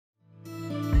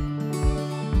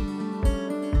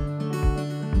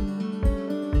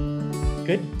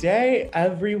Good day,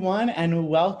 everyone, and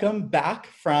welcome back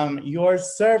from your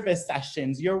service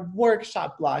sessions, your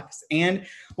workshop blocks, and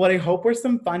what I hope were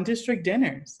some fun district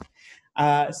dinners.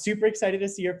 Super excited to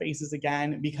see your faces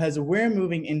again because we're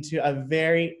moving into a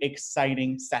very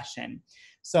exciting session.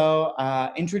 So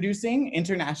introducing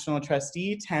International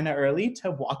Trustee Tana Early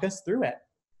to walk us through it.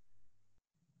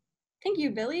 Thank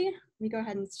you, Billy. Let me go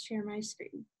ahead and share my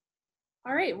screen.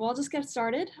 All right, well, I'll just get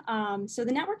started. So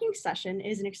the networking session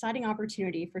is an exciting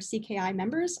opportunity for CKI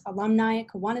members, alumni,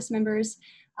 Kiwanis members,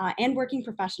 and working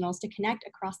professionals to connect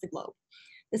across the globe.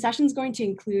 The session is going to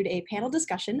include a panel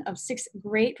discussion of 6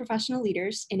 great professional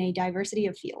leaders in a diversity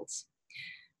of fields.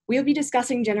 We'll be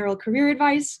discussing general career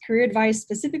advice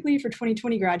specifically for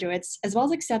 2020 graduates, as well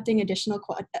as accepting additional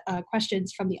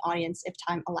questions from the audience if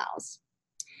time allows.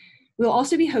 We'll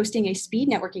also be hosting a speed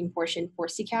networking portion for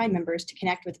CKI members to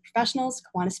connect with professionals,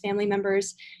 Kiwanis family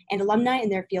members, and alumni in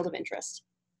their field of interest.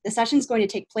 The session is going to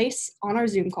take place on our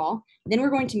Zoom call. Then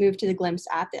we're going to move to the Glimpse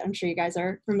app that I'm sure you guys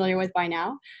are familiar with by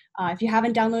now. If you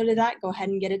haven't downloaded that, go ahead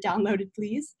and get it downloaded,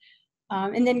 please.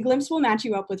 And then Glimpse will match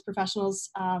you up with professionals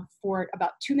for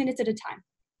about 2 minutes at a time.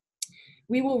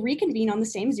 We will reconvene on the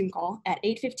same Zoom call at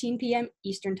 8:15 p.m.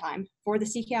 Eastern Time for the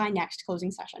CKI Next closing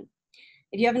session.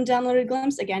 If you haven't downloaded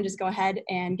Glimpse, again, just go ahead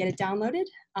and get it downloaded.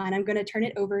 And I'm going to turn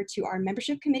it over to our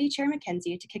membership committee chair,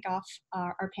 Mackenzie, to kick off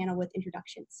our panel with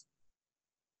introductions.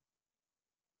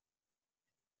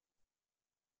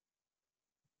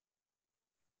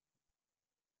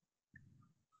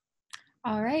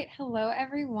 All right, hello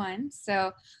everyone.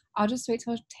 So I'll just wait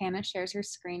till Tana shares her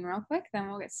screen real quick, then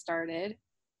we'll get started.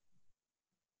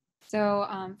 So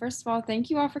first of all, thank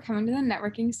you all for coming to the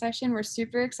networking session. We're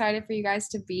super excited for you guys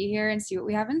to be here and see what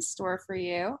we have in store for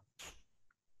you.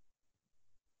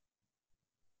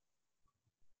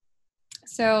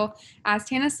 So as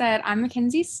Tana said, I'm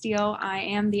Mackenzie Steele. I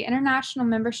am the International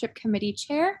Membership Committee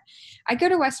Chair. I go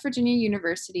to West Virginia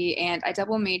University and I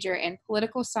double major in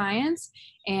political science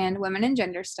and women and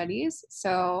gender studies.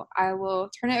 So I will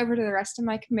turn it over to the rest of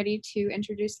my committee to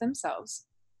introduce themselves.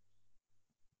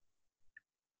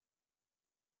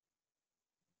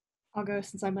 I'll go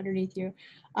since I'm underneath you.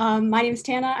 My name is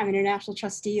Tana. I'm an International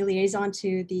Trustee Liaison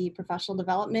to the Professional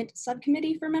Development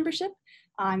Subcommittee for Membership.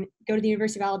 Go to the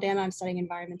University of Alabama. I'm studying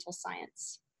environmental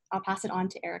science. I'll pass it on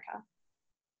to Erica.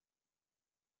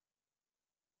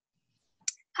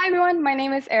 Hi, everyone. My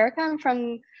name is Erica. I'm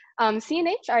from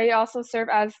CNH. I also serve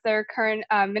as their current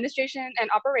Administration and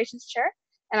Operations Chair.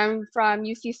 And I'm from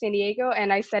UC San Diego,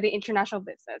 and I study international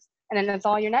business. And then that's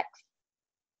all. You're next.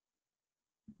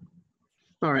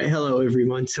 All right, hello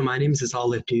everyone. So my name is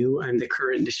Azal Abdu. I'm the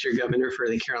current district governor for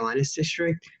the Carolinas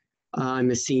district.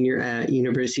 I'm a senior at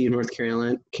University of North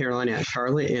Carolina at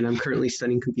Charlotte, and I'm currently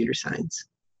studying computer science.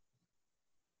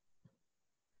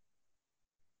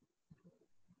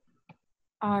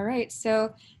 All right,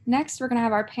 so next we're gonna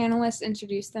have our panelists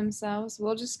introduce themselves.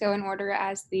 We'll just go in order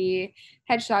as the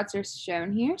headshots are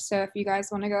shown here. So if you guys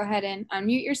wanna go ahead and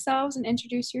unmute yourselves and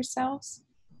introduce yourselves.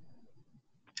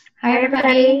 Hi,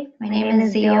 everybody. My name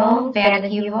is Zeal Van den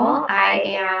Heuvel. I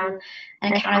am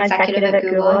an account executive at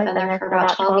Google. I've been there for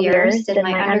about 12 years. Did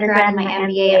my undergrad and my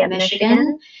MBA at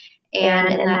Michigan.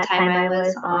 And in that time, I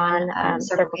was on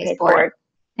Circle K's board.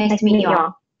 Nice to meet you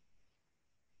all.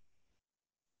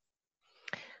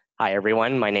 Hi,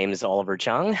 everyone. My name is Oliver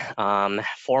Chung,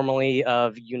 formerly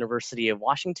of University of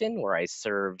Washington, where I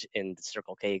served in the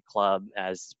Circle K Club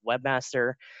as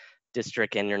webmaster,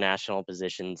 district and international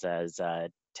positions as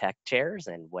tech chairs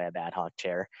and web ad hoc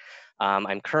chair.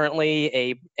 I'm currently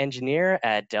an engineer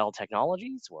at Dell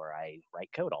Technologies, where I write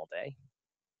code all day.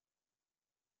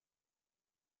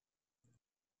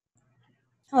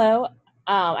 Hello,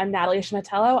 I'm Natalie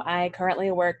Schmatello. I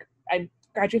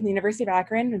graduated from the University of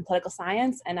Akron in political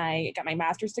science, and I got my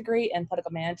master's degree in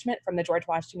political management from the George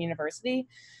Washington University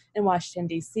in Washington,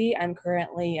 D.C. I'm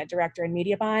currently a director in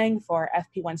media buying for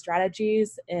FP1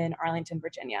 Strategies in Arlington,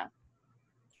 Virginia.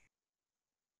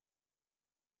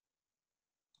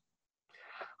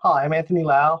 Hi, I'm Anthony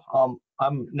Lau.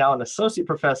 I'm now an associate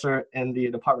professor in the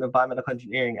Department of Biomedical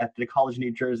Engineering at the College of New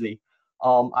Jersey.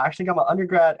 I actually got my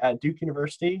undergrad at Duke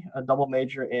University, a double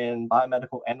major in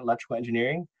biomedical and electrical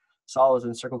engineering. So I was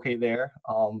in Circle K there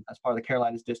as part of the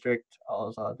Carolinas district. I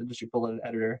was the district bulletin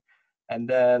editor. And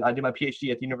then I did my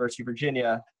PhD at the University of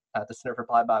Virginia at the Center for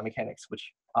Applied Biomechanics,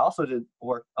 which I also did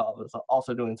work, was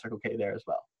also doing Circle K there as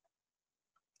well.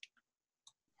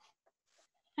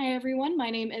 Hi everyone, my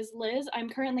name is Liz. I'm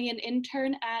currently an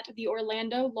intern at the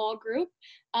Orlando Law Group,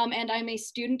 and I'm a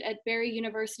student at Barry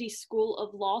University School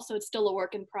of Law, so it's still a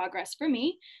work in progress for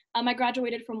me. I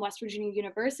graduated from West Virginia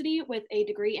University with a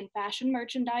degree in fashion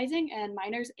merchandising and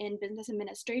minors in business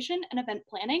administration and event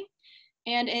planning.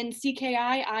 And in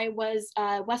CKI, I was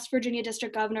West Virginia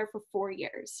District Governor for 4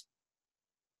 years.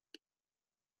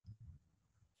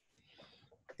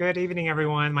 Good evening,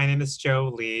 everyone. My name is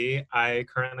Joe Lee. I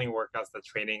currently work as the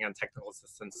Training and Technical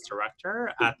Assistance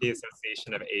Director at the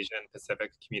Association of Asian Pacific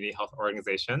Community Health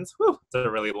Organizations. Whew, it's a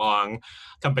really long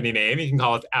company name. You can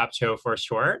call it APCHO for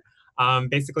short.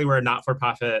 Basically, we're a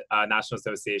not-for-profit national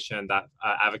association that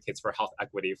advocates for health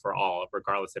equity for all,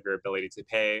 regardless of your ability to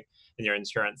pay and your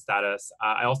insurance status.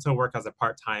 I also work as a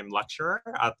part-time lecturer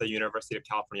at the University of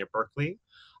California, Berkeley.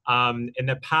 In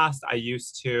the past, I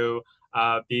used to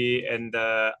be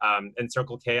in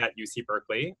Circle K at UC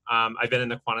Berkeley. I've been in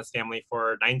the Quantas family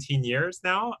for 19 years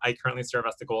now. I currently serve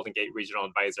as the Golden Gate Regional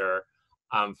Advisor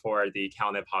for the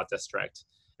Cal-Nipah District.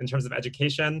 In terms of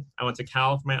education, I went to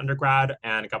Cal for my undergrad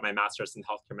and got my master's in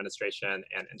healthcare administration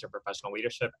and interprofessional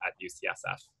leadership at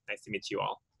UCSF. Nice to meet you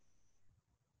all.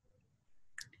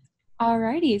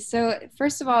 Alrighty, so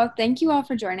first of all, thank you all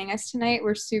for joining us tonight.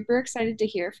 We're super excited to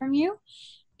hear from you.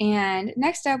 And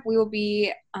next up, we will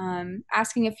be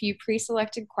asking a few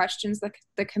pre-selected questions that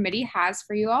the committee has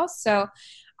for you all. So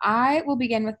I will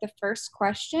begin with the first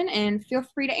question, and feel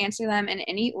free to answer them in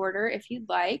any order if you'd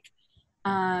like.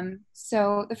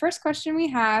 So the first question we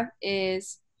have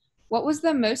is, what was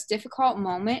the most difficult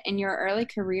moment in your early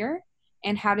career,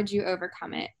 and how did you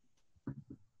overcome it?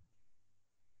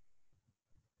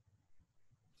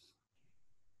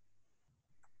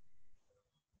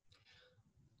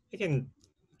 I can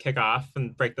kick off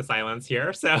and break the silence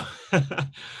here. So,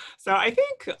 so I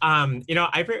think you know,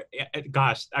 I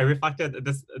reflected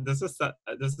this. This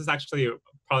is actually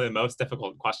probably the most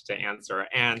difficult question to answer,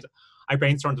 and I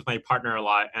brainstormed with my partner a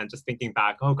lot, and just thinking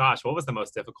back, oh gosh, what was the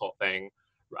most difficult thing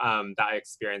that I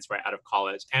experienced right out of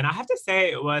college? And I have to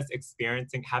say, it was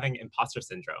having imposter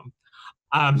syndrome.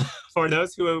 For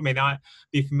those who may not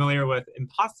be familiar with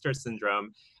imposter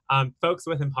syndrome, folks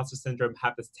with imposter syndrome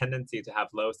have this tendency to have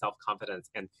low self-confidence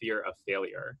and fear of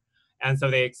failure. And so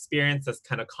they experience this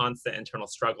kind of constant internal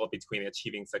struggle between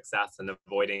achieving success and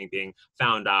avoiding being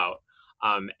found out.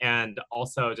 And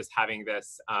also just having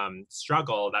this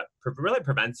struggle that really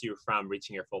prevents you from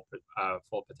reaching your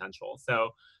full potential.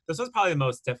 So this was probably the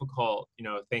most difficult,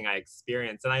 thing I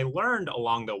experienced. And I learned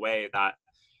along the way that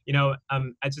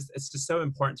it's just so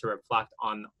important to reflect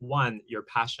on, one, your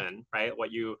passion, right?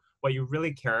 What you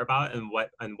really care about and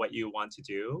what you want to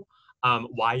do,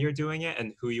 why you're doing it,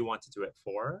 and who you want to do it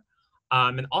for.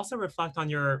 And also reflect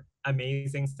on your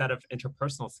amazing set of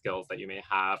interpersonal skills that you may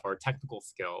have, or technical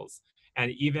skills, and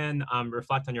even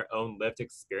reflect on your own lived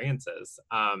experiences,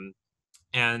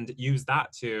 and use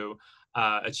that to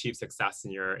achieve success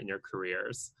in your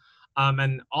careers.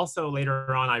 And also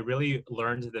later on, I really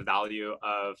learned the value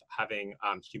of having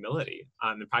humility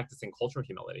and practicing cultural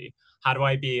humility. How do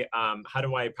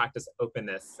I practice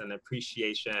openness and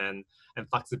appreciation and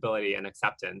flexibility and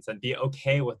acceptance, and be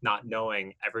okay with not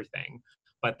knowing everything,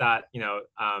 but that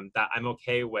that I'm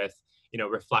okay with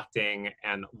reflecting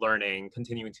and learning,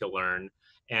 continuing to learn,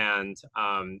 and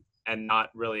not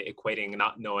really equating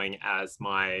not knowing as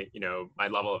my my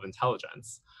level of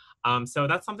intelligence. So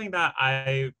that's something that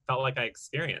I felt like I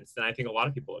experienced, and I think a lot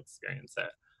of people experience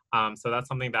it. So that's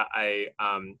something that I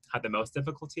had the most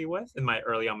difficulty with in my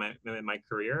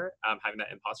career, having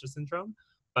that imposter syndrome.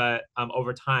 But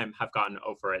over time, have gotten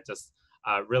over it. Just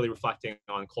really reflecting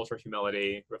on cultural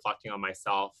humility, reflecting on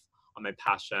myself, on my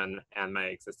passion, and my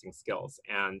existing skills.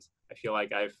 And I feel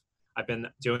like I've been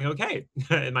doing okay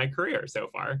in my career so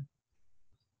far.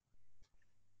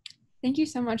 Thank you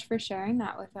so much for sharing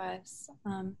that with us.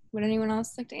 Would anyone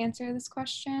else like to answer this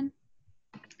question?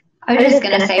 I was just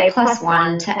going to say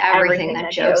 +1 to everything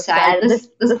that Joe said. This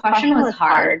question was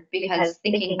hard because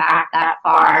thinking back that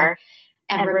far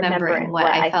and remembering what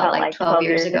I felt like 12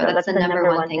 years ago, that's the number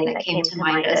one thing that came to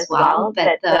mind as well.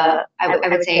 But I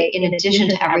would say, in addition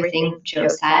to everything Joe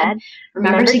said,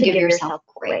 remember to give yourself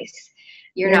grace.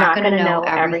 You're not going to know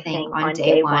everything on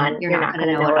day one. You're not going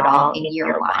to know it all in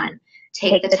year one.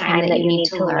 Take the time that you need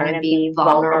to learn and be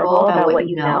vulnerable about what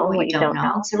you know and what you don't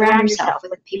know. Surround yourself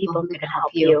with the people who can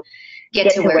help you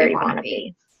get to where you want to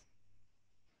be.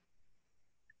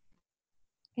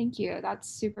 Thank you. That's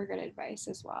super good advice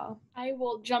as well. I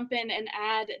will jump in and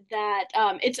add that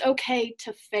it's okay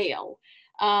to fail.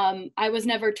 I was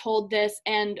never told this,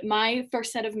 and my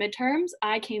first set of midterms,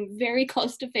 I came very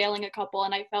close to failing a couple,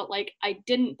 and I felt like I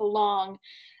didn't belong.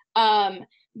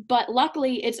 But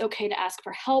luckily, it's okay to ask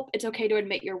for help. It's okay to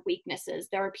admit your weaknesses.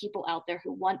 There are people out there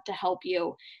who want to help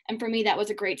you. And for me, that was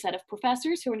a great set of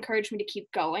professors who encouraged me to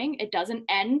keep going. It doesn't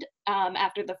end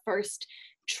after the first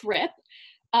trip.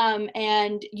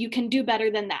 And you can do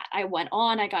better than that. I went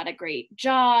on, I got a great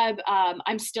job.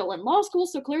 I'm still in law school,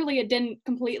 so clearly it didn't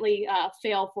completely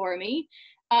fail for me.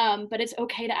 But it's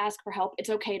okay to ask for help. It's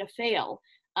okay to fail.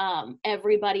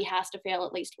 Everybody has to fail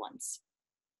at least once.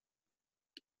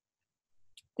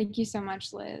 Thank you so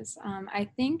much, Liz. I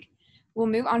think we'll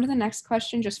move on to the next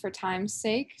question just for time's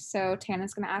sake. So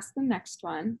Tana's going to ask the next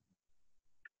one.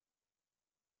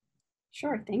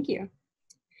 Sure, thank you.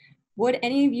 Would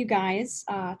any of you guys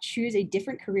choose a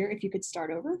different career if you could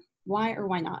start over? Why or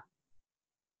why not?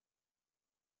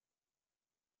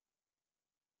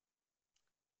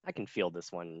 I can field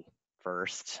this one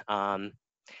first.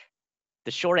 The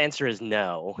short answer is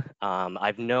no.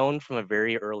 I've known from a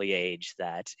very early age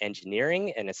that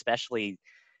engineering, and especially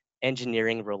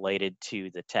engineering related to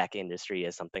the tech industry,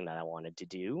 is something that I wanted to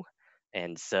do.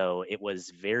 And so it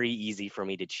was very easy for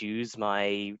me to choose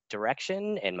my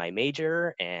direction and my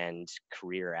major and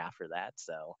career after that.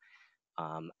 So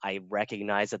I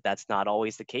recognize that that's not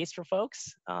always the case for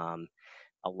folks.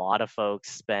 A lot of folks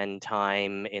spend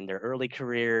time in their early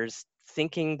careers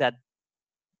thinking that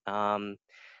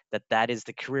that is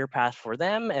the career path for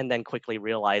them, and then quickly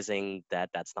realizing that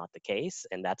that's not the case,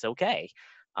 and that's okay.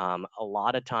 A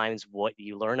lot of times what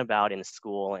you learn about in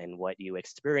school and what you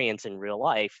experience in real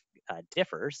life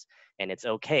differs, and it's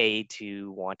okay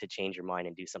to want to change your mind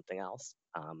and do something else.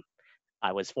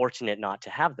 I was fortunate not to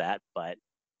have that, but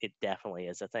it definitely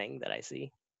is a thing that I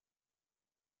see.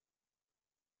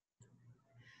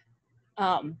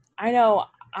 I know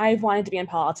I've wanted to be in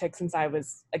politics since I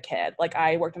was a kid. Like,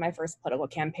 I worked in my first political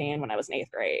campaign when I was in 8th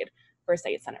grade for a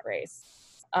state senate race.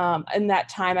 In that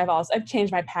time, I've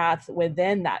changed my path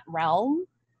within that realm.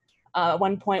 At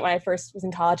one point when I first was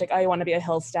in college, like, I want to be a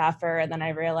Hill staffer, and then I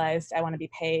realized I want to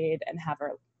be paid and have if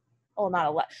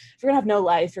you're gonna have no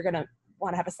life, you're gonna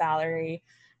want to have a salary.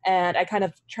 And I kind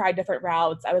of tried different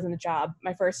routes. I was in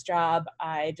my first job,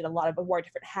 I did a lot of wore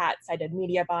different hats. I did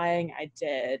media buying, I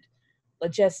did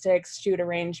logistics, shoot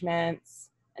arrangements,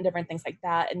 and different things like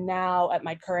that. And now at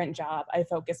my current job, I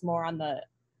focus more on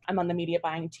I'm on the media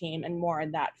buying team and more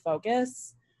in that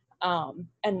focus.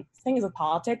 And things with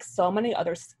politics, so many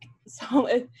other, so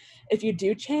if you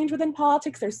do change within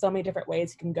politics, there's so many different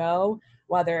ways you can go,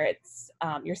 whether it's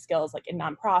your skills like in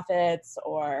nonprofits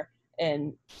or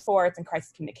in sports and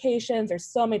crisis communications. There's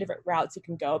so many different routes you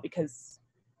can go because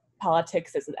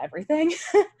politics isn't everything.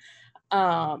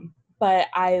 But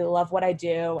I love what I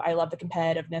do. I love the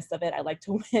competitiveness of it. I like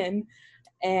to win.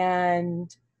 And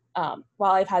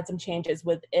while I've had some changes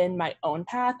within my own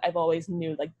path, I've always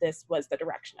knew like this was the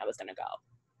direction I was going to go.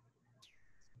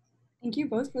 Thank you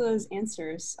both for those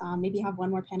answers. Maybe have one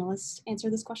more panelist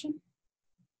answer this question.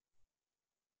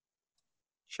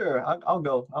 Sure,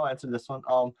 I'll answer this one.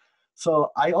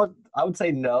 So I would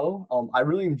say no. I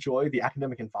really enjoy the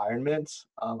academic environment,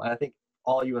 and I think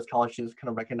all U.S. college students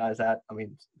kind of recognize that. I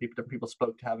mean, people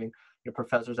spoke to having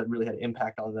professors that really had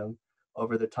impact on them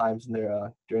over the times in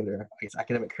their during their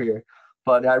academic career.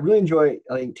 But I really enjoy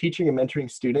teaching and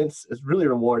mentoring students is really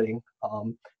rewarding,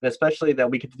 and especially that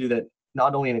we get to do that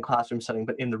not only in a classroom setting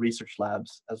but in the research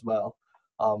labs as well.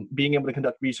 Being able to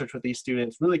conduct research with these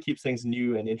students really keeps things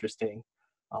new and interesting.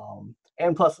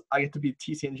 And plus, I get to be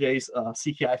TCNJ's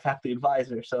CKI faculty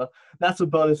advisor, so that's a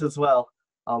bonus as well.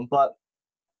 But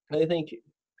I think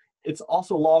it's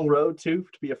also a long road too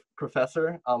to be a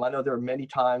professor. I know there are many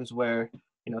times where,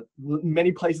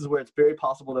 many places where it's very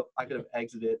possible that I could have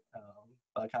exited,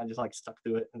 but I kind of just stuck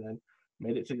through it and then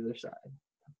made it to the other side.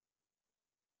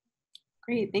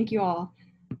 Great, thank you all.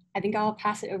 I think I'll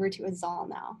pass it over to Azal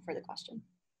now for the question.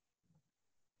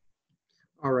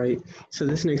 All right, so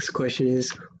this next question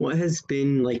is, what has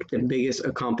been the biggest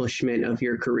accomplishment of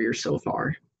your career so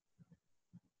far?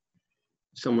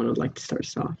 Someone would like to start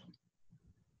us off.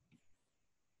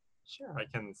 Sure, I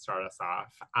can start us off.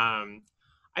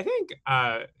 I think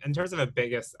in terms of a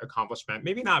biggest accomplishment,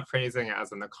 maybe not phrasing it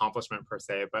as an accomplishment per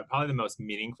se, but probably the most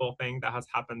meaningful thing that has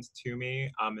happened to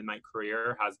me in my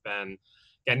career has been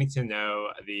getting to know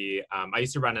I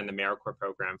used to run an AmeriCorps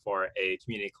program for a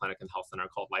community clinic and health center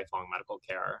called Lifelong Medical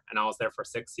Care. And I was there for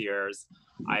 6 years.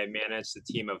 I managed a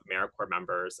team of AmeriCorps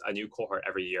members, a new cohort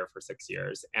every year for 6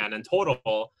 years. And in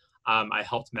total, I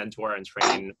helped mentor and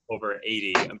train over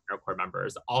 80 AmeriCorps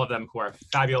members, all of them who are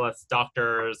fabulous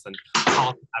doctors and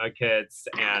health advocates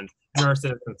and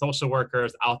nurses and social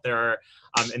workers out there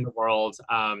in the world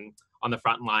on the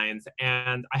front lines.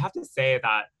 And I have to say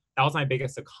that that was my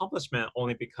biggest accomplishment,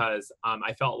 only because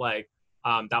I felt like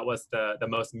that was the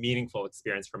most meaningful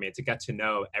experience for me, to get to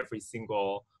know every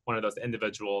single one of those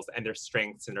individuals and their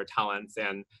strengths and their talents,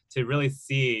 and to really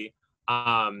see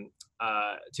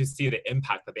the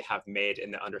impact that they have made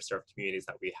in the underserved communities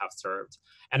that we have served.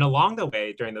 And along the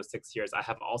way, during those 6 years, I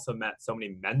have also met so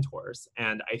many mentors.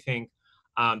 And I think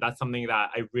that's something that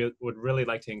I would really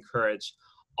like to encourage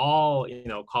all,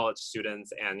 college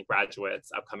students and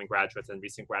graduates, upcoming graduates and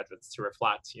recent graduates, to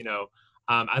reflect,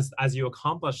 as you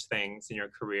accomplish things in your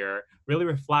career, really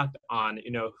reflect on,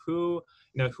 who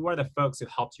are the folks who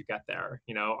helped you get there?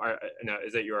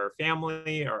 Is it your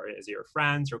family, or is it your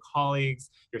friends, your colleagues,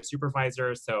 your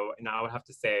supervisors? So, I would have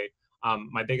to say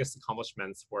my biggest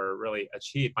accomplishments were really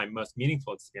achieved. My most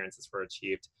meaningful experiences were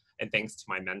achieved, and thanks to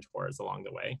my mentors along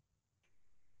the way.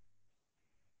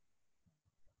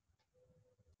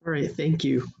 All right, thank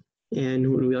you.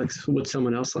 And would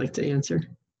someone else like to answer?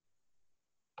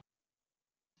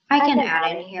 I can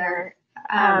add in here.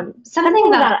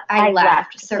 Something that I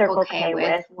left Circle K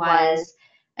with was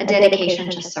a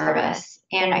dedication to service.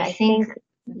 And I think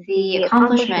the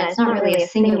accomplishment, it's not really a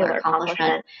singular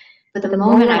accomplishment, but the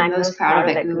moment I'm most proud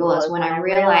of at Google is when I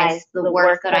realize the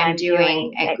work that I'm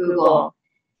doing at Google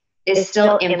is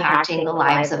still impacting the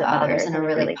lives of others in a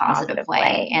really positive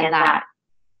way. And that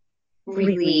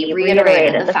really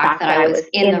reiterated the fact that I was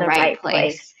in the right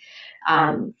place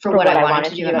for what I wanted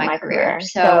to do in my career.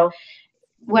 So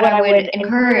what I would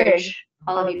encourage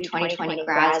all of you 2020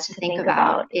 grads to think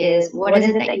about is, what is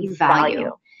it that you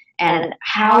value? And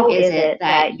how is it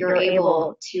that you're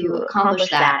able to accomplish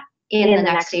that in the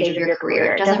next stage of your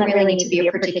career? It doesn't really need to be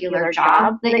a particular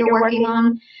job that you're working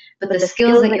on, but the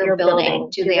skills that you're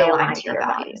building, do they align to your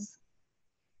values?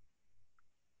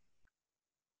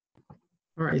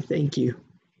 All right, thank you.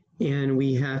 And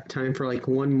we have time for like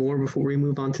one more before we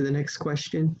move on to the next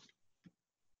question.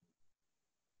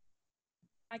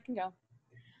 I can go.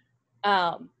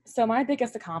 So my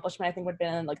biggest accomplishment, I think, would have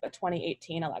been like the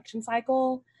 2018 election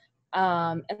cycle.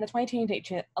 In the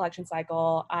 2018 election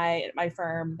cycle, my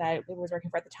firm that I was working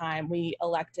for at the time, we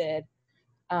elected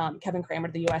Kevin Cramer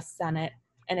to the U.S. Senate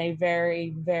in a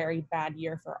very, very bad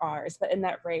year for ours. But in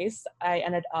that race, I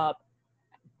ended up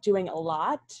doing a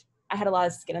lot. I had a lot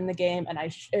of skin in the game, and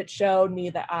it showed me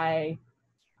that I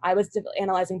was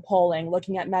analyzing polling,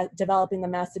 looking at developing the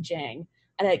messaging,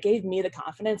 and it gave me the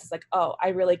confidence. It's like, oh, I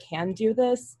really can do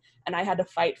this. And I had to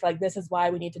fight for, like, this is why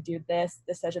we need to do this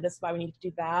decision, this is why we need to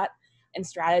do that, and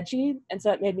strategy. And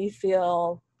so it made me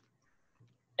feel,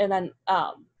 and then,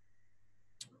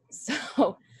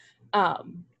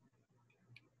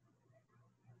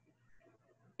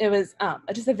 it was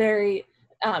just a very,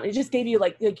 it just gave you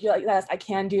like, you're like, yes, I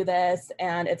can do this.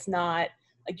 And it's not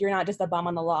like, you're not just a bum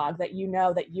on the log, that you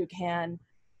know that you can,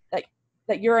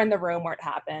 that you're in the room where it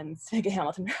happens, to make a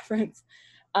Hamilton reference,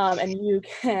 and you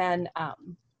can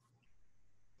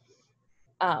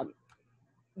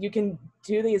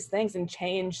do these things and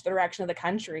change the direction of the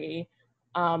country,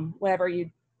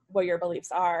 what your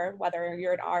beliefs are, whether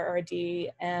you're an R or a D,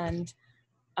 and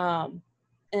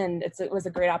it was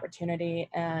a great opportunity.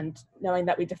 And knowing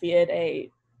that we defeated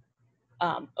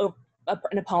an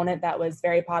opponent that was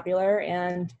very popular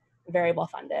and very well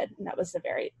funded, and that was a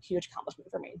very huge accomplishment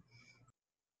for me.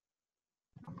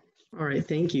 All right,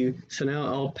 thank you. So now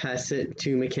I'll pass it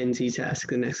to Mackenzie to ask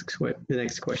the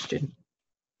next question.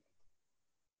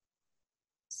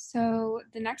 So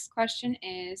the next question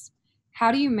is,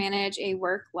 how do you manage a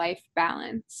work-life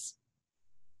balance?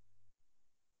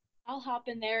 I'll hop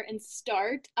in there and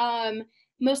start.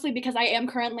 Mostly because I am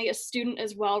currently a student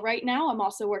as well right now. I'm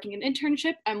also working an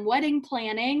internship. I'm wedding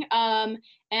planning, and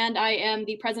I am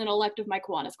the president-elect of my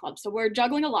Kiwanis Club. So we're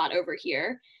juggling a lot over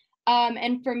here.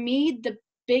 And for me, the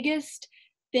biggest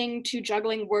thing to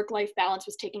juggling work-life balance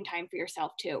was taking time for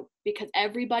yourself too, because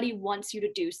everybody wants you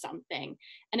to do something,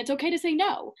 and it's okay to say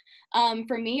no.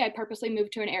 For me, I purposely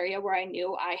moved to an area where I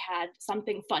knew I had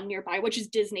something fun nearby, which is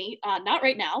Disney. Not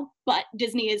right now, but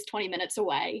Disney is 20 minutes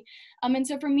away. And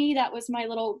so for me, that was my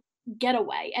little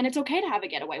getaway, and it's okay to have a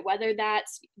getaway, whether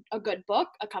that's a good book,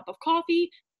 a cup of coffee,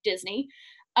 Disney.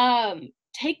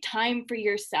 Take time for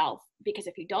yourself, because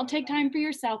if you don't take time for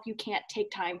yourself, you can't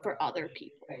take time for other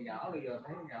people.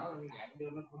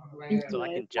 So I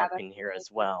can jump in here as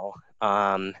well.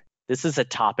 This is a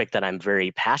topic that I'm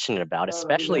very passionate about,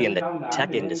 especially in the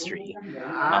tech industry,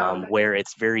 where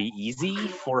it's very easy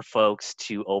for folks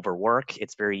to overwork.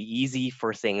 It's very easy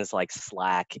for things like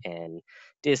Slack and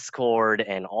Discord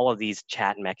and all of these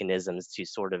chat mechanisms to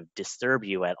sort of disturb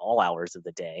you at all hours of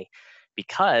the day.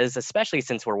 Because, especially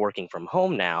since we're working from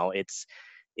home now, it's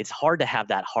it's hard to have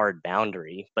that hard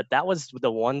boundary. But that was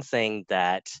the one thing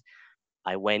that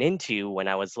I went into when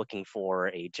I was looking for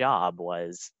a job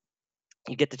was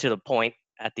you get to the point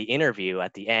at the interview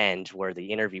at the end where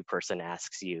the interview person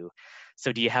asks you,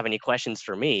 so do you have any questions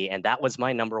for me? And that was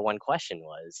my number one question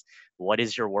was, what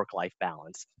is your work-life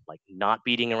balance? Like not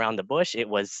beating around the bush. It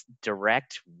was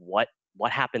direct, what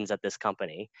happens at this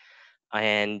company?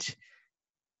 And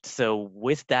so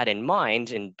with that in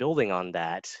mind and building on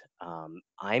that,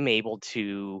 I'm able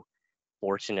to,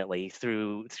 fortunately,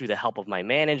 through the help of my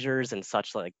managers and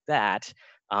such like that,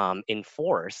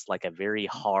 enforce like a very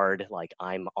hard, like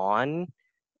I'm on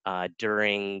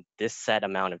during this set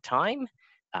amount of time.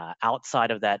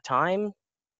 Outside of that time,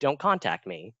 don't contact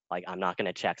me. Like I'm not going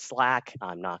to check Slack.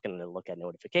 I'm not going to look at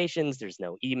notifications. There's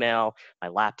no email. My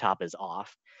laptop is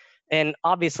off. And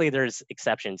obviously there's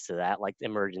exceptions to that, like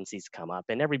emergencies come up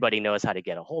and everybody knows how to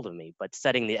get a hold of me, but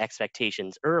setting the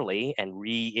expectations early and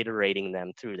reiterating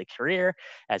them through the career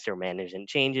as your management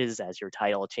changes, as your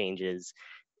title changes,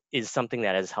 is something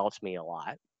that has helped me a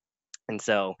lot. And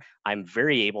so I'm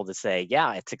very able to say,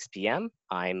 yeah, at 6 p.m.,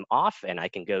 I'm off and I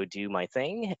can go do my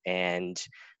thing. And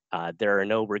there are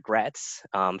no regrets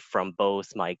from both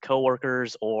my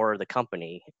coworkers or the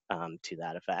company to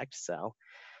that effect. So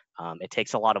it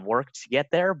takes a lot of work to get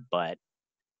there, but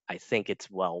I think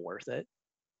it's well worth it.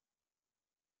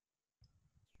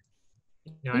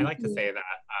 I like to say that,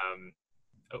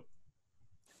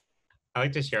 I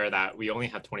like to share that we only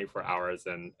have 24 hours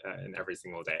in every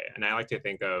single day. And I like to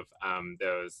think of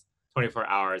those 24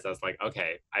 hours as like,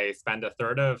 okay, I spend a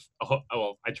third of,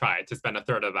 well, I try to spend a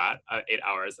third of that, 8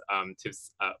 hours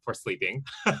for sleeping,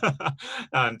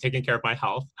 taking care of my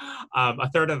health, a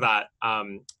third of that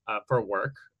for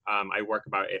work. I work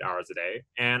about 8 hours a day,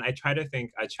 and I try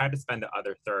to spend the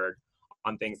other third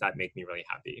on things that make me really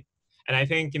happy. And I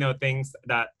think, things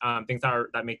that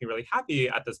make me really happy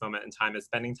at this moment in time is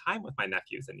spending time with my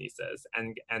nephews and nieces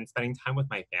and spending time with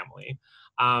my family.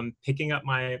 Picking up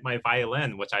my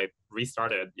violin, which I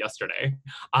restarted yesterday,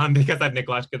 because I've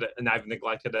neglected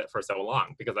it for so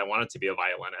long because I wanted to be a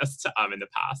violinist in the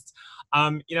past.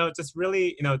 Just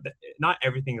really, not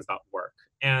everything is about work.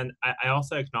 And I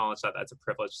also acknowledge that that's a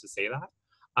privilege to say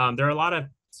that. There are a lot of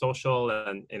social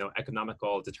and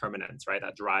economical determinants, right,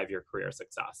 that drive your career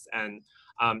success. And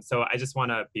so I just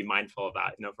want to be mindful of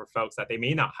that, for folks that they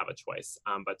may not have a choice,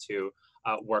 but to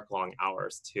work long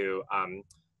hours to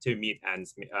meet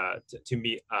ends, to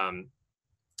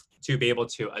be able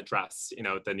to address,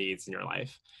 the needs in your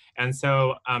life. And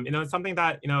so, it's something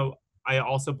that, I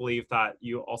also believe that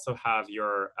you also have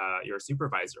your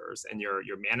supervisors and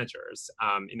your managers.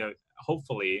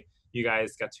 Hopefully you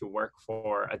guys get to work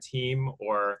for a team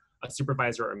or a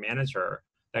supervisor or manager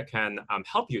that can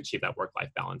help you achieve that work-life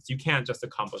balance. You can't just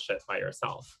accomplish it by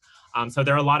yourself. So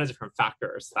there are a lot of different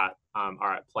factors that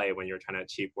are at play when you're trying to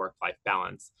achieve work-life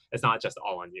balance. It's not just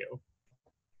all on you.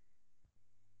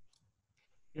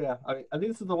 Yeah, I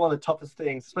think this is one of the toughest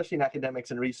things, especially in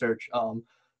academics and research.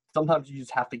 Sometimes you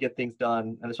just have to get things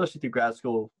done, and especially through grad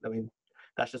school. I mean,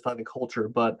 that's just not the culture.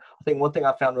 But I think one thing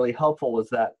I found really helpful was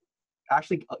that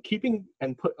actually keeping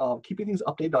things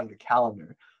updated on your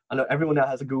calendar. I know everyone now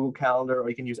has a Google Calendar, or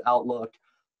you can use Outlook,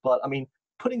 but I mean,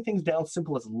 putting things down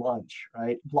simple as lunch,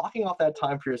 right? Blocking off that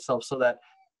time for yourself so that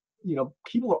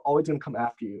people are always going to come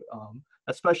after you.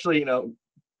 Especially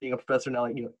being a professor now,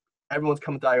 everyone's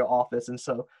coming to your office, and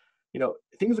so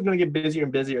things are going to get busier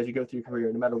and busier as you go through your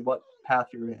career, no matter what path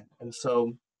you're in. And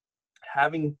so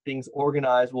having things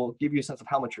organized will give you a sense of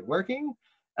how much you're working,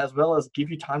 as well as give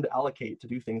you time to allocate to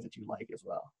do things that you like as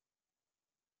well.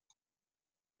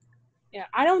 Yeah,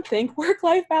 I don't think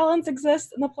work-life balance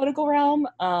exists in the political realm,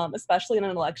 especially in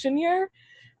an election year.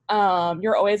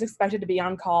 You're always expected to be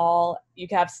on call. You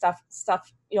can have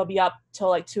stuff, you'll be up till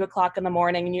like 2 o'clock in the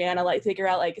morning, and you gotta like figure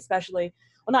out, like, especially,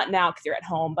 well, not now because you're at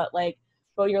home, but like,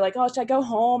 well, you're like, oh, should I go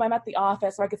home? I'm at the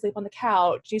office, or I could sleep on the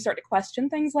couch. You start to question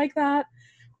things like that.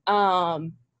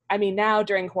 I mean, now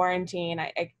during quarantine,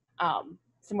 I'm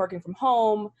working from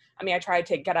home. I mean, I try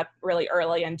to get up really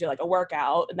early and do like a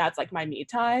workout, and that's like my me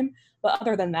time. But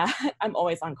other than that, I'm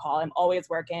always on call. I'm always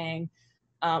working,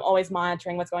 always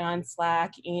monitoring what's going on in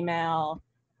Slack, email,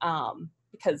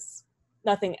 because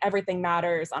everything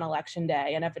matters on election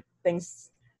day. And if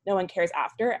no one cares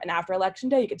after, and after election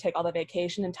day, you can take all the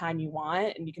vacation and time you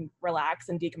want, and you can relax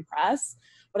and decompress.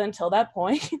 But until that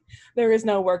point, there is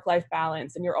no work-life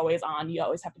balance, and you're always on. You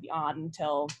always have to be on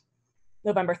until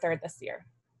November 3rd this year.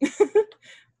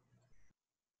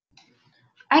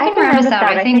 I can round this out.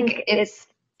 I think it's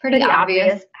pretty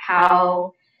obvious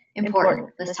how important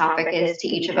this topic is to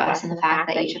each of us and the fact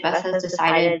that each of us has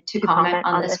decided to comment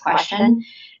on this question.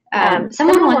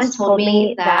 Someone once told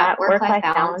me that work-life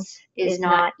balance is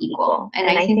not equal,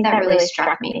 and I think that really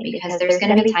struck me because there's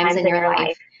going to be times in your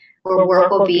life where work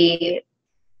will be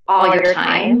all your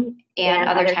time and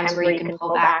other times where you can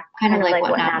pull back, kind of like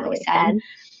what Natalie said.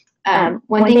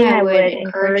 One thing I would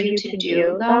encourage you to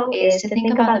do, though, is to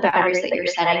think about the boundaries that you're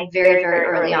setting very, very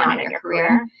early on in your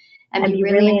career and be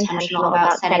really intentional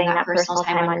about setting that personal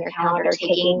time on your calendar,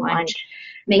 taking lunch,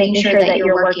 making sure that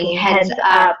you're working heads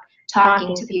up,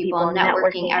 talking to people,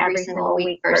 networking every single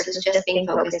week versus just being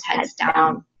focused heads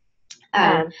down.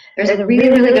 There's a really,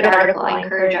 really good article I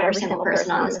encourage every single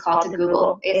person on this call to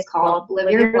Google. It's called Live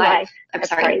Your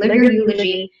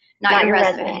Eulogy, Not Your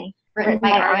Resume, written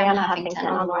by Ariana Huffington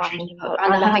on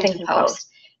the Huffington Post.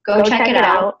 Go check it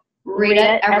out, read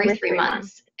it every 3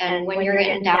 months. And when you're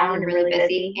getting down and really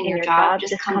busy in your job,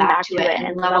 just come back to it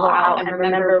and level out and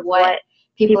remember what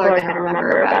people are going to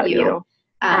remember about you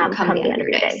come the end of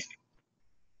your days.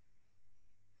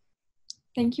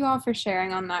 Thank you all for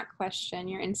sharing on that question.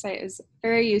 Your insight is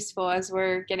very useful as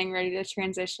we're getting ready to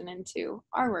transition into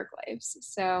our work lives.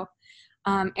 So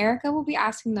Erica will be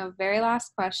asking the very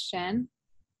last question.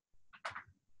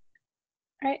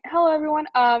 All right. Hello, everyone.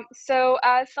 So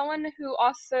as someone who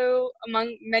also,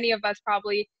 among many of us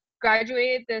probably,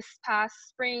 graduated this past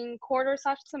spring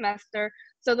quarter/semester,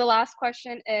 so the last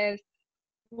question is,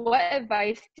 what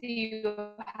advice do you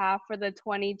have for the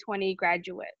 2020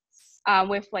 graduates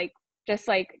with just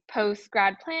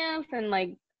post-grad plans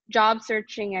and job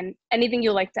searching and anything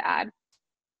you'd like to add?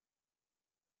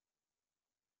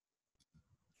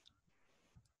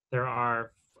 There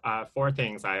are 4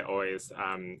 things I always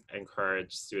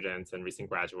encourage students and recent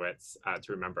graduates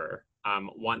to remember.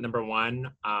 Number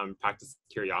one, practice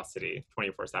curiosity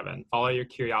 24/7. Follow your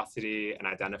curiosity and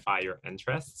identify your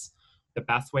interests. The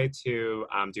best way to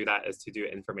do that is to do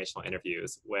informational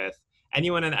interviews with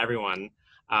anyone and everyone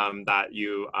that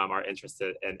you are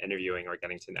interested in interviewing or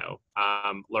getting to know.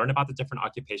 Learn about the different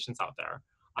occupations out there.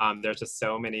 There's just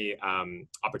so many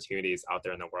opportunities out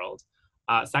there in the world.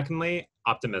 Secondly,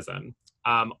 optimism.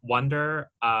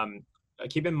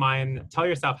 Keep in mind, tell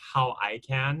yourself how I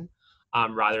can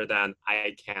rather than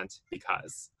I can't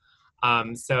because.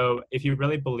 So if you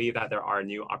really believe that there are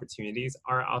new opportunities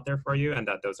are out there for you and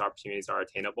that those opportunities are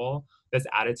attainable, this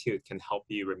attitude can help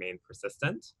you remain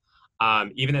persistent,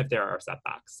 even if there are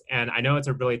setbacks. And I know it's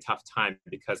a really tough time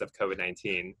because of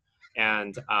COVID-19.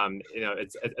 And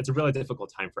it's a really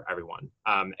difficult time for everyone.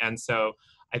 And so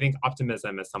I think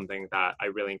optimism is something that I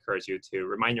really encourage you to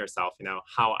remind yourself,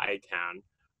 how I can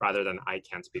rather than I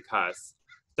can't because.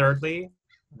 Thirdly,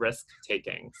 risk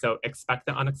taking. So expect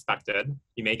the unexpected.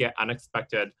 You may get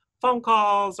unexpected phone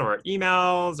calls or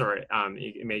emails, or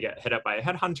you may get hit up by a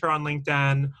headhunter on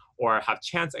LinkedIn or have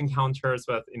chance encounters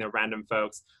with random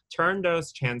folks. Turn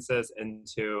those chances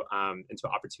into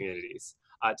opportunities.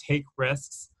 Take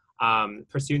risks.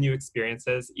 Pursue new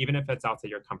experiences, even if it's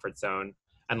outside your comfort zone.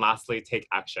 And lastly, take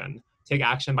action. Take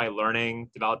action by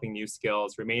learning, developing new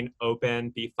skills, remain open,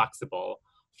 be flexible,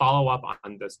 follow up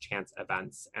on those chance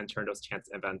events and turn those chance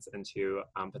events into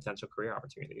potential career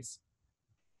opportunities.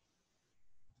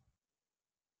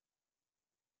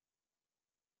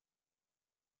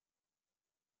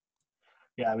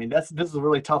 Yeah, I mean, this is a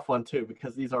really tough one too,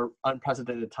 because these are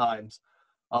unprecedented times.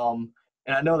 And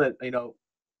I know that,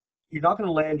 you're not going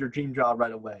to land your dream job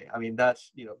right away. I mean,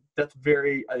 that's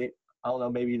very, I don't know,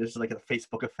 maybe this is like a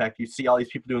Facebook effect. You see all these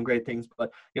people doing great things,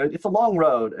 but it's a long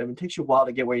road. I mean, it takes you a while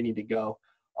to get where you need to go.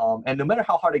 And no matter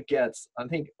how hard it gets, I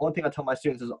think one thing I tell my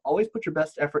students is always put your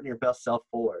best effort and your best self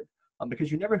forward,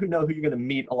 because you never know who you're going to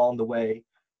meet along the way.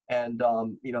 And,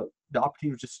 the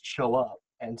opportunities just show up.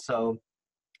 And so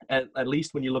at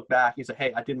least when you look back, you say,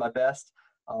 hey, I did my best.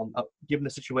 Given the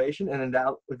situation, and then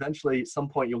that eventually at some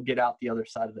point you'll get out the other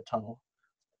side of the tunnel.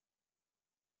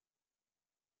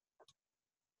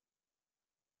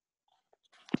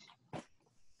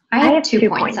 I have 2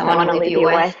 points I want to leave you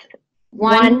with.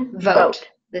 One, vote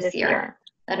this year.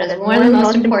 That is one of the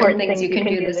most important things you can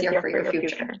do this year for your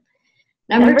future.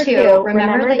 Number 2,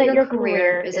 remember that your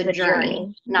career is a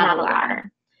journey, not a ladder.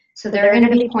 So there are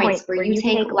going to be points where you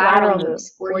take lateral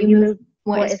moves, where you move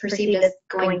what is perceived as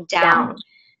going down,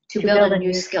 to build a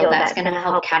new skill that's going to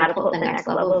help catapult the next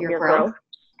level of your growth.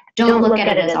 Don't look at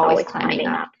it as always climbing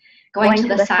up. Going to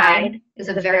the side is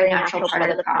a very natural part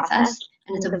of the process,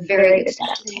 and it's a very good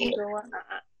step to take.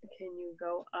 Can you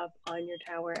go up on your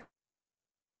tower?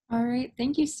 All right,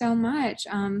 thank you so much.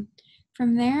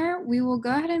 From there, we will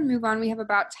go ahead and move on. We have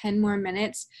about 10 more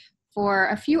minutes for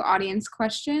a few audience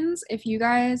questions. If you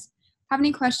guys have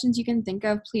any questions you can think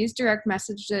of, please direct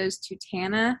message those to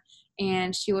Tana,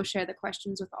 and she will share the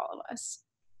questions with all of us.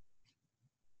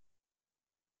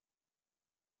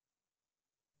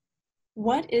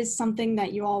 What is something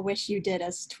that you all wish you did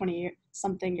as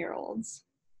 20-something-year-olds?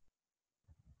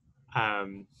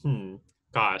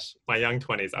 Gosh, my young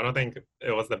 20s. I don't think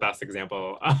it was the best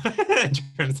example in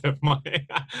terms of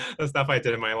the stuff I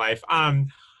did in my life.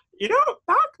 You know,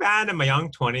 back then in my young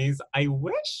 20s, I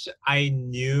wish I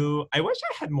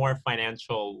had more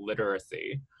financial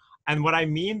literacy. And what I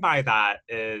mean by that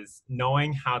is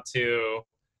knowing how to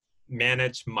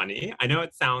manage money. I know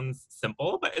it sounds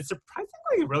simple, but it's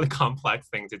surprisingly a really complex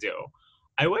thing to do.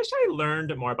 I wish I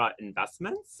learned more about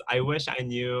investments. I wish I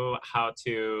knew how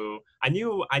to,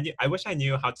 I wish I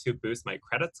knew how to boost my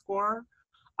credit score,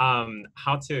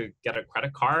 how to get a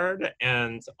credit card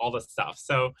and all this stuff.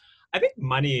 So I think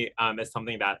money is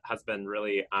something that has been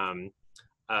really,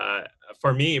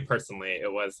 for me personally,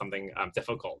 it was something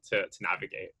difficult to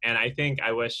navigate. And I think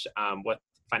I wish with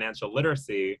financial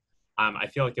literacy, I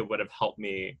feel like it would have helped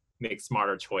me make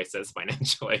smarter choices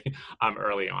financially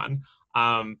early on.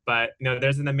 But you know,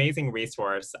 there's an amazing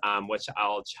resource which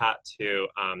I'll chat to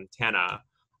Tana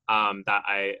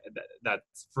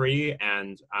that's free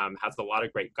and has a lot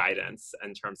of great guidance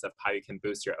in terms of how you can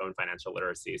boost your own financial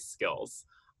literacy skills.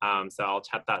 So I'll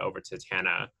chat that over to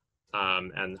Tana,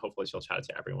 and hopefully she'll chat it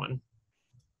to everyone.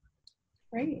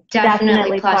 Great.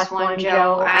 Definitely +1,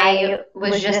 Joe. I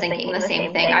was just thinking the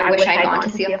same thing. I wish I'd gone to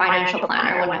see a financial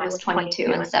planner when I was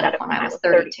 22 instead of when I was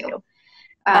 32. So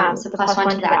 +1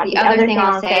 to that. The other thing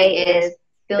I'll say is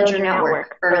build your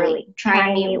network early. Try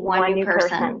and meet one new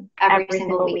person every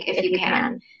single week if you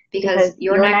can, because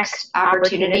your next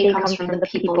opportunity comes from the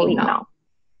people you know.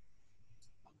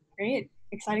 Great.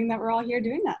 Exciting that we're all here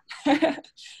doing that.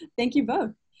 Thank you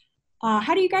both.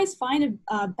 How do you guys find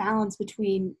a balance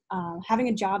between having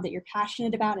a job that you're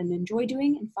passionate about and enjoy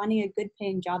doing and finding a good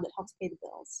paying job that helps pay the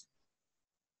bills?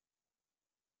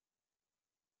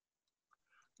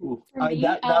 Ooh, Me,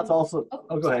 that's also,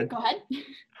 go sorry, ahead. Go ahead.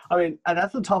 I mean, and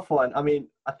that's a tough one. I mean,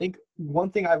 I think one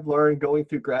thing I've learned going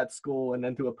through grad school and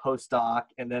then through a postdoc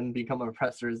and then become a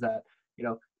professor is that, you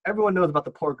know, everyone knows about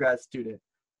the poor grad student.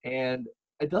 And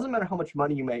it doesn't matter how much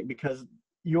money you make because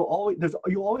you'll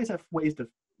always have ways to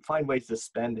find ways to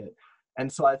spend it.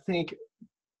 And so I think,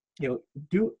 you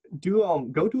know,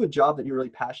 go to a job that you're really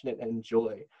passionate and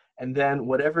enjoy. And then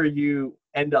whatever you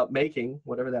end up making,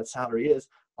 whatever that salary is,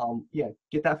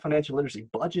 get that financial literacy,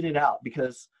 budget it out,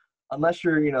 because unless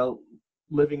you're, you know,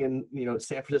 living in, you know,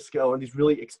 San Francisco or these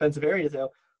really expensive areas, you know,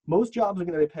 most jobs are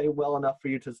going to pay well enough for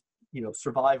you to, you know,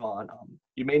 survive on.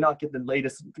 You may not get the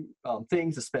latest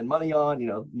things to spend money on, you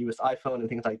know, newest iPhone and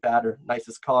things like that, or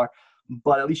nicest car,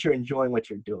 but at least you're enjoying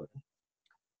what you're doing.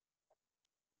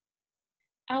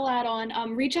 I'll add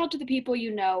on, reach out to the people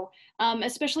you know,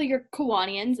 especially your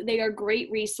Kiwanians. They are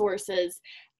great resources.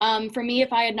 For me,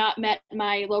 if I had not met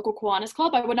my local Kiwanis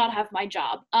club, I would not have my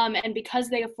job. And because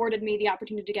they afforded me the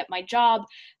opportunity to get my job,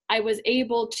 I was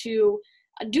able to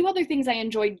do other things I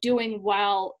enjoyed doing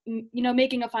while, you know,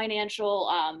 making a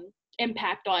financial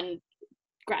impact on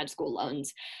grad school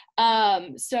loans.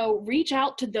 So reach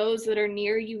out to those that are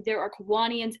near you. There are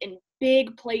Kiwanians in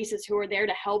big places who are there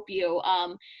to help you.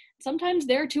 Sometimes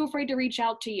they're too afraid to reach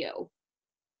out to you.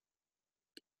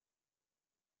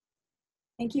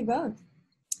 Thank you both.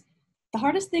 The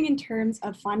hardest thing in terms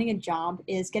of finding a job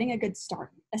is getting a good start,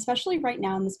 especially right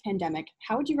now in this pandemic.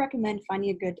 How would you recommend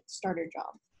finding a good starter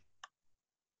job?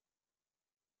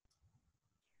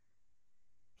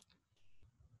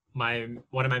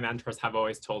 One of my mentors have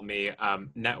always told me,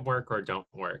 network or don't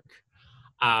work.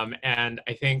 And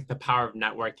I think the power of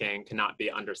networking cannot be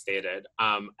understated.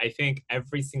 I think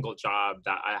every single job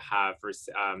that I have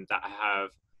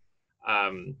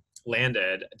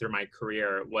landed through my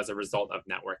career was a result of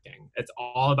networking. It's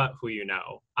all about who you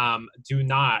know. Do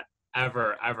not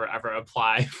ever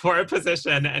apply for a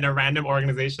position in a random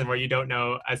organization where you don't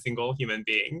know a single human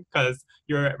being, because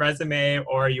your resume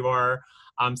or your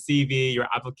CV, your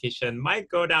application might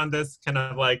go down this kind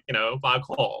of like, you know, black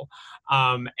hole.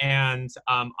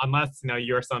 Unless, you know,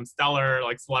 you're some stellar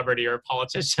like celebrity or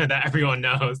politician that everyone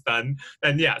knows, then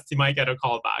yes, you might get a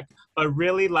call back. But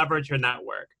really leverage your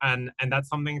network, and that's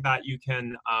something that you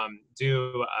can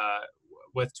do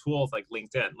with tools like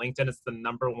LinkedIn. LinkedIn is the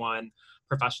 #1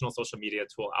 professional social media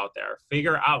tool out there.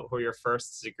 Figure out who your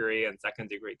first degree and second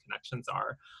degree connections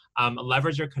are.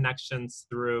 Leverage your connections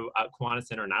through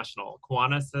Kiwanis International.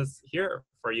 Kiwanis is here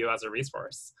for you as a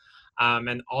resource.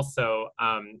 And also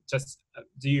just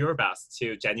do your best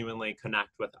to genuinely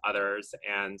connect with others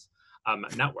and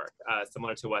network,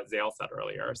 similar to what Zale said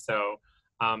earlier. So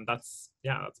that's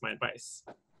my advice.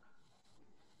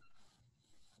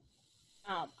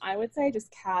 I would say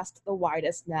just cast the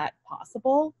widest net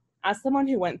possible. As someone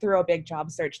who went through a big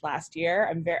job search last year,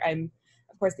 I'm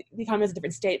of course the economy is a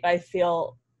different state, but I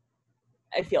feel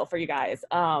for you guys.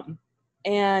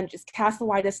 And just cast the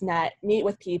widest net, meet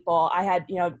with people. I had,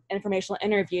 informational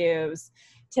interviews,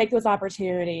 take those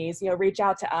opportunities, reach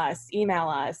out to us, email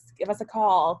us, give us a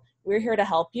call. We're here to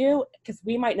help you because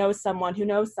we might know someone who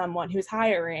knows someone who's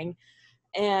hiring.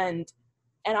 And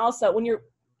also when you're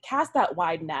cast that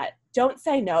wide net, don't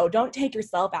say no. Don't take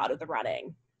yourself out of the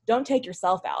running. Don't take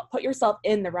yourself out. Put yourself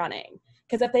in the running.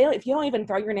 Because if you don't even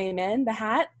throw your name in the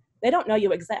hat, they don't know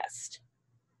you exist.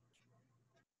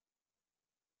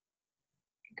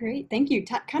 Great, thank you.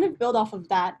 Kind of build off of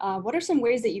that, what are some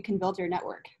ways that you can build your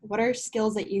network? What are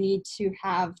skills that you need to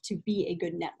have to be a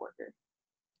good networker?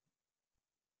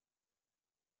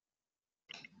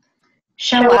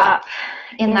 Show up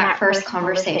in that first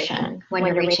conversation when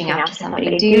you're reaching out to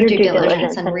somebody. Do your due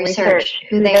diligence and research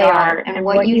who they are and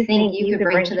what you think you could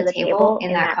bring to the table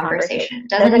in that conversation. It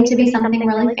doesn't need to be something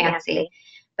really fancy,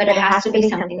 but it has to be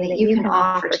something that you can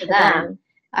offer to them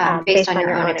based on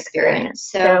your own experience.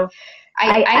 So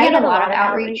I get a lot of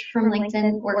outreach from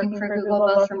LinkedIn, working for Google,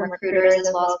 both from recruiters as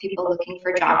well as people looking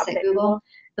for jobs at Google.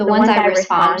 The ones I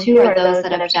respond to are those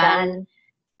that have done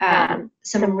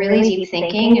some really deep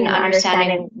thinking and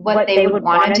understanding what they would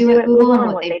want to do at Google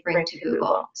and what they bring to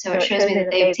Google. So it shows me that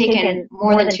they've taken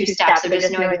more than 2 steps of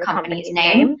just knowing the company's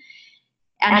name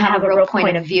and have a real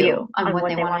point of view on what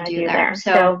they want to do there.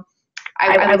 So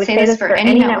I would say this for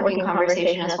any networking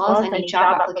conversation as well as any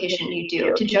job application you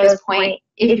do. To Joe's point,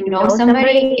 if you know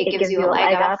somebody, it gives you a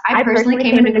leg up. I personally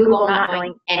came into Google not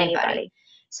knowing anybody.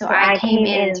 So I came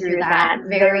in through that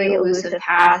very elusive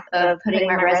path of putting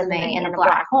my resume in a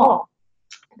black hole.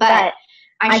 But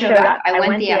I showed up. I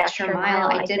went the extra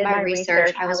mile. I did my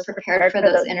research. I was prepared for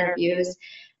those interviews.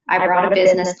 I brought a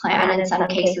business plan in some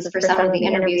cases for some of the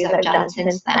interviews I've done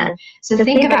since then. So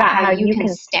think about how you can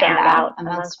stand out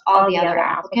amongst all the other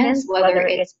applicants, whether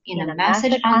it's in a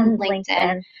message on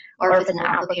LinkedIn or if it's an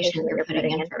application that you're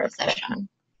putting in for a position.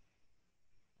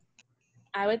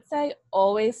 I would say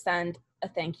always send a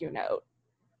thank you note.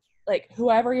 Like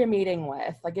whoever you're meeting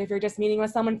with, like if you're just meeting with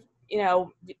someone,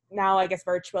 now I guess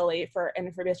virtually for an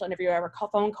informational interview or a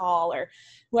phone call or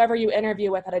whoever you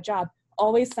interview with at a job,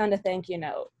 always send a thank you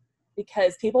note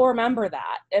because people remember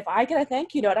that. If I get a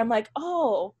thank you note, I'm like,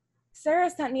 oh, Sarah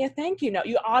sent me a thank you note.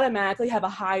 You automatically have a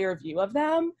higher view of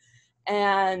them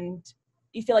and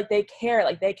you feel like they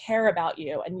care about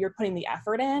you and you're putting the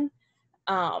effort in.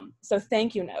 So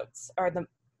thank you notes are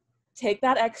take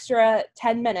that extra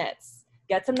 10 minutes,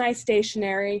 get some nice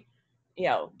stationery,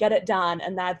 get it done.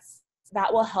 And that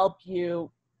will help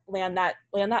you land that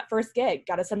first gig.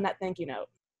 Got to send that thank you note.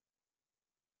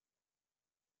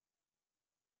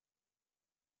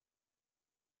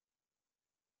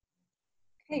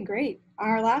 Okay, great.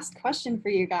 Our last question for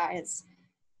you guys.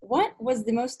 What was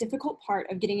the most difficult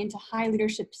part of getting into high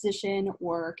leadership position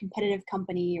or competitive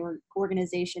company or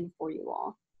organization for you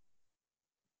all?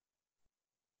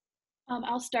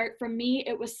 I'll start. From me,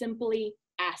 it was simply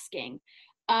asking.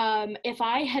 If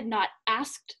I had not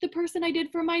asked the person I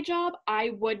did for my job,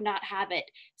 I would not have it.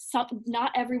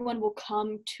 Not everyone will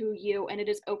come to you, and it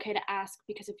is okay to ask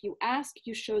because if you ask,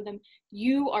 you show them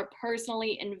you are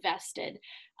personally invested.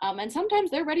 And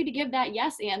sometimes they're ready to give that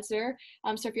yes answer.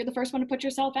 So if you're the first one to put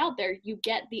yourself out there, you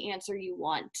get the answer you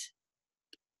want.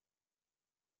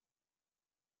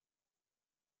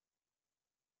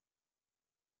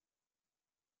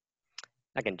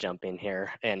 I can jump in here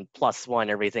and +1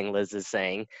 everything Liz is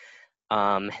saying.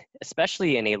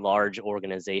 Especially in a large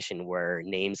organization where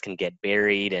names can get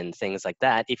buried and things like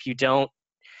that. If you don't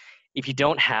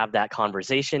have that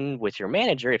conversation with your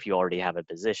manager, if you already have a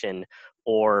position,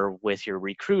 or with your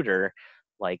recruiter,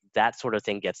 like that sort of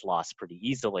thing gets lost pretty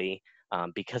easily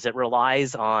because it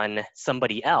relies on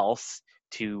somebody else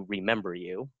to remember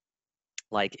you.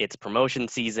 Like it's promotion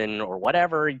season or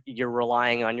whatever, you're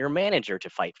relying on your manager to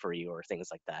fight for you or things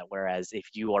like that. Whereas if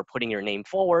you are putting your name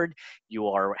forward, you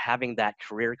are having that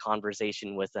career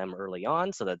conversation with them early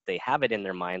on so that they have it in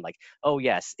their mind like, oh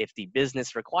yes, if the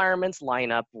business requirements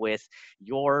line up with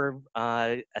your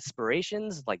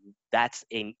aspirations, like that's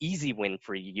an easy win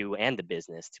for you and the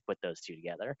business to put those two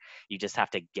together. You just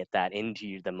have to get that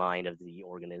into the mind of the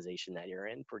organization that you're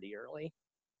in pretty early.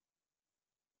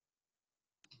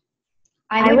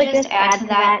 I would just add to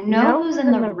that, know who's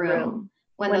in the room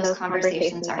when those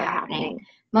conversations are happening.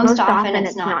 Most often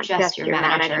it's not just your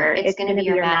manager. It's going to be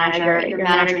your manager, your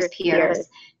manager's peers,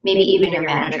 maybe even your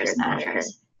manager's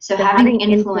managers. So having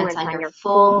influence on your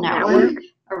full network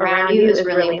around you is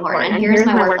really important. And here's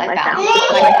my work-life balance. This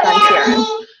is my son,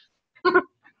 Kieran.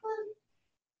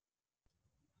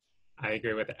 I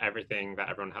agree with everything that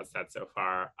everyone has said so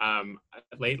far.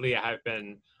 Lately, I have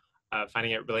been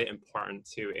finding it really important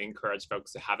to encourage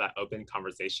folks to have that open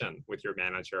conversation with your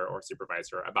manager or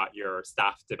supervisor about your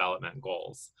staff development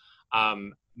goals.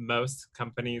 Most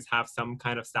companies have some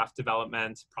kind of staff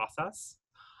development process.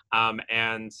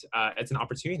 And it's an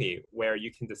opportunity where you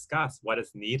can discuss what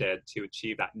is needed to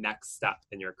achieve that next step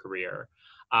in your career.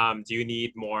 Do you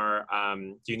need more,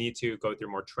 do you need to go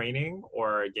through more training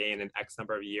or gain an X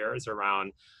number of years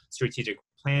around strategic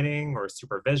planning or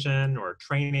supervision or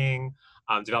training,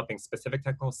 developing specific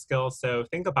technical skills? So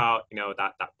think about,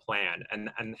 that plan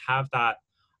and have that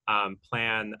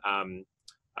plan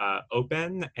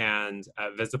open and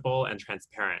visible and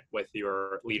transparent with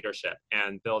your leadership,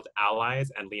 and build allies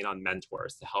and lean on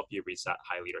mentors to help you reach that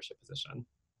high leadership position.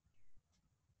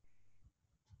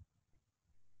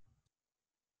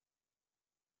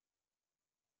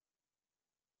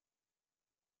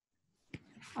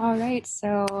 All right,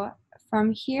 so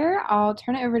from here, I'll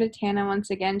turn it over to Tana once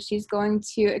again. She's going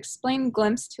to explain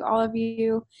Glimpse to all of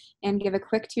you and give a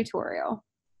quick tutorial.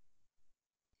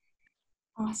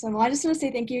 Awesome. Well, I just want to say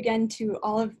thank you again to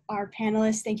all of our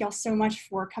panelists. Thank you all so much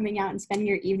for coming out and spending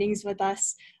your evenings with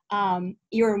us.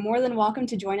 You are more than welcome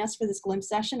to join us for this Glimpse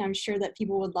session. I'm sure that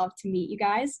people would love to meet you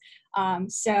guys.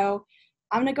 So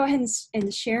I'm going to go ahead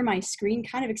and share my screen,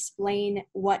 kind of explain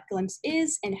what Glimpse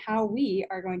is and how we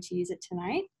are going to use it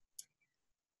tonight.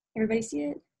 Everybody see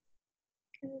it?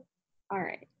 Good. All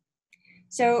right.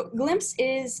 So Glimpse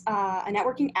is a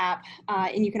networking app,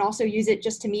 and you can also use it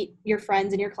just to meet your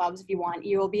friends in your clubs if you want.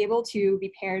 You will be able to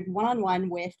be paired one-on-one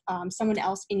with someone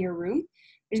else in your room.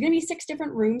 There's going to be 6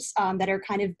 different rooms that are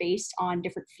kind of based on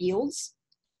different fields.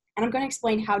 And I'm going to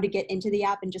explain how to get into the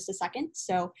app in just a second.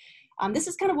 So this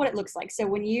is kind of what it looks like. So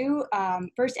when you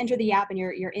first enter the app and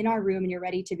you're in our room and you're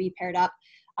ready to be paired up,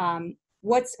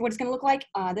 what it's going to look like,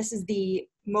 this is the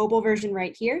mobile version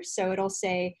right here. So it'll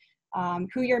say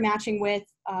who you're matching with,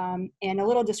 and a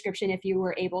little description if you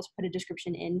were able to put a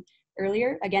description in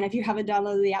earlier. Again, if you haven't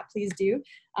downloaded the app, please do,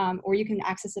 or you can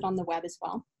access it on the web as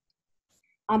well.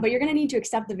 But you're going to need to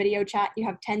accept the video chat. You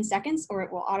have 10 seconds or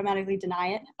it will automatically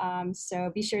deny it. So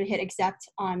be sure to hit accept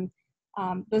on,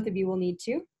 both of you will need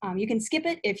to. You can skip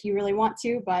it if you really want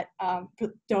to, but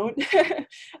don't.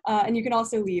 And you can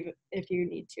also leave if you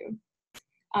need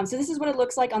to. So this is what it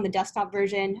looks like on the desktop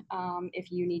version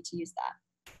if you need to use that.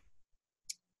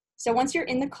 So once you're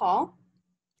in the call,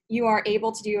 you are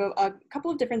able to do a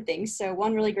couple of different things. So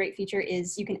one really great feature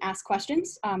is you can ask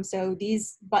questions. So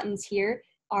these buttons here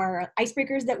are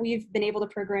icebreakers that we've been able to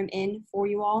program in for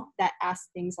you all that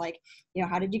ask things like,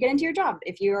 how did you get into your job?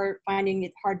 If you are finding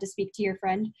it hard to speak to your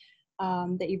friend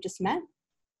that you've just met.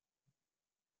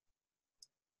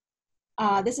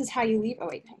 This is how you leave. Oh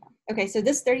wait, hang on. Okay, so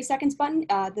this 30 seconds button,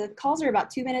 the calls are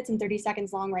about 2 minutes and 30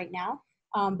 seconds long right now.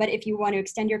 But if you want to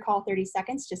extend your call 30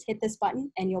 seconds, just hit this button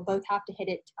and you'll both have to hit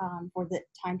it for the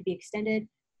time to be extended.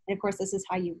 And of course, this is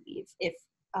how you leave if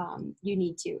you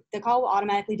need to. The call will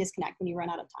automatically disconnect when you run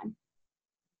out of time.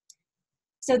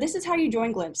 So this is how you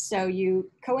join Glimpse. So you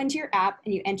go into your app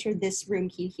and you enter this room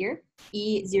key here,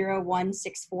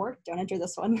 E0164. Don't enter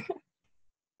this one.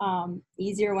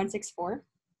 E0164.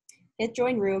 Hit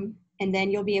join room, and then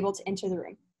you'll be able to enter the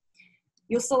room.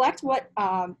 You'll select what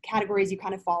categories you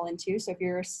kind of fall into. So if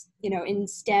you're, in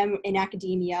STEM, in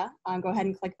academia, go ahead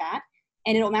and click that,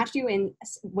 and it'll match you in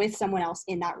with someone else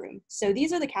in that room. So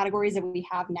these are the categories that we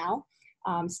have now: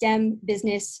 STEM,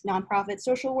 business, nonprofit,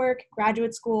 social work,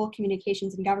 graduate school,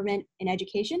 communications and government, and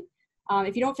education.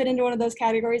 If you don't fit into one of those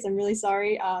categories, I'm really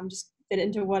sorry. Just fit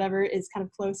into whatever is kind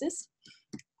of closest.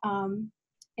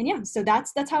 And yeah, so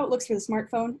that's how it looks for the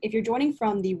smartphone. If you're joining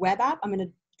from the web app, I'm going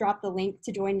to drop the link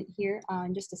to join here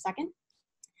in just a second.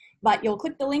 But you'll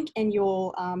click the link and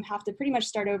you'll have to pretty much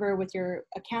start over with your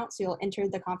account. So you'll enter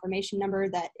the confirmation number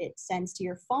that it sends to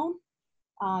your phone.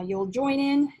 You'll join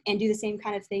in and do the same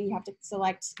kind of thing. You have to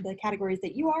select the categories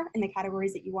that you are and the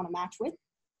categories that you want to match with.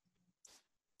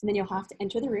 And then you'll have to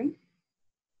enter the room.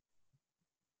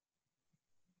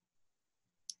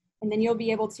 And then you'll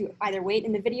be able to either wait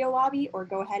in the video lobby or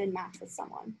go ahead and match with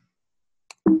someone.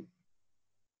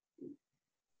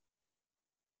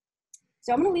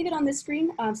 So I'm going to leave it on this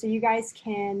screen so you guys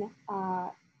can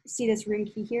see this room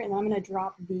key here, and then I'm going to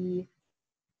drop the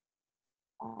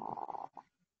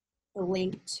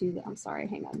link to the, I'm sorry,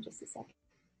 hang on just a second.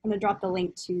 I'm going to drop the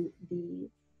link to the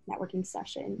networking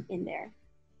session in there.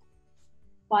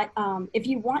 But if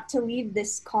you want to leave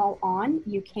this call on,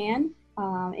 you can.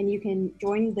 and you can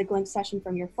join the Glimpse session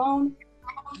from your phone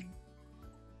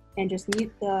and just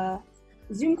mute the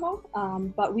Zoom call.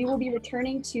 But we will be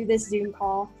returning to this Zoom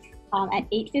call at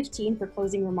 8:15 for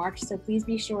closing remarks. So please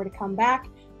be sure to come back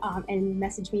and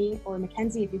message me or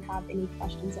Mackenzie if you have any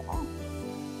questions at all.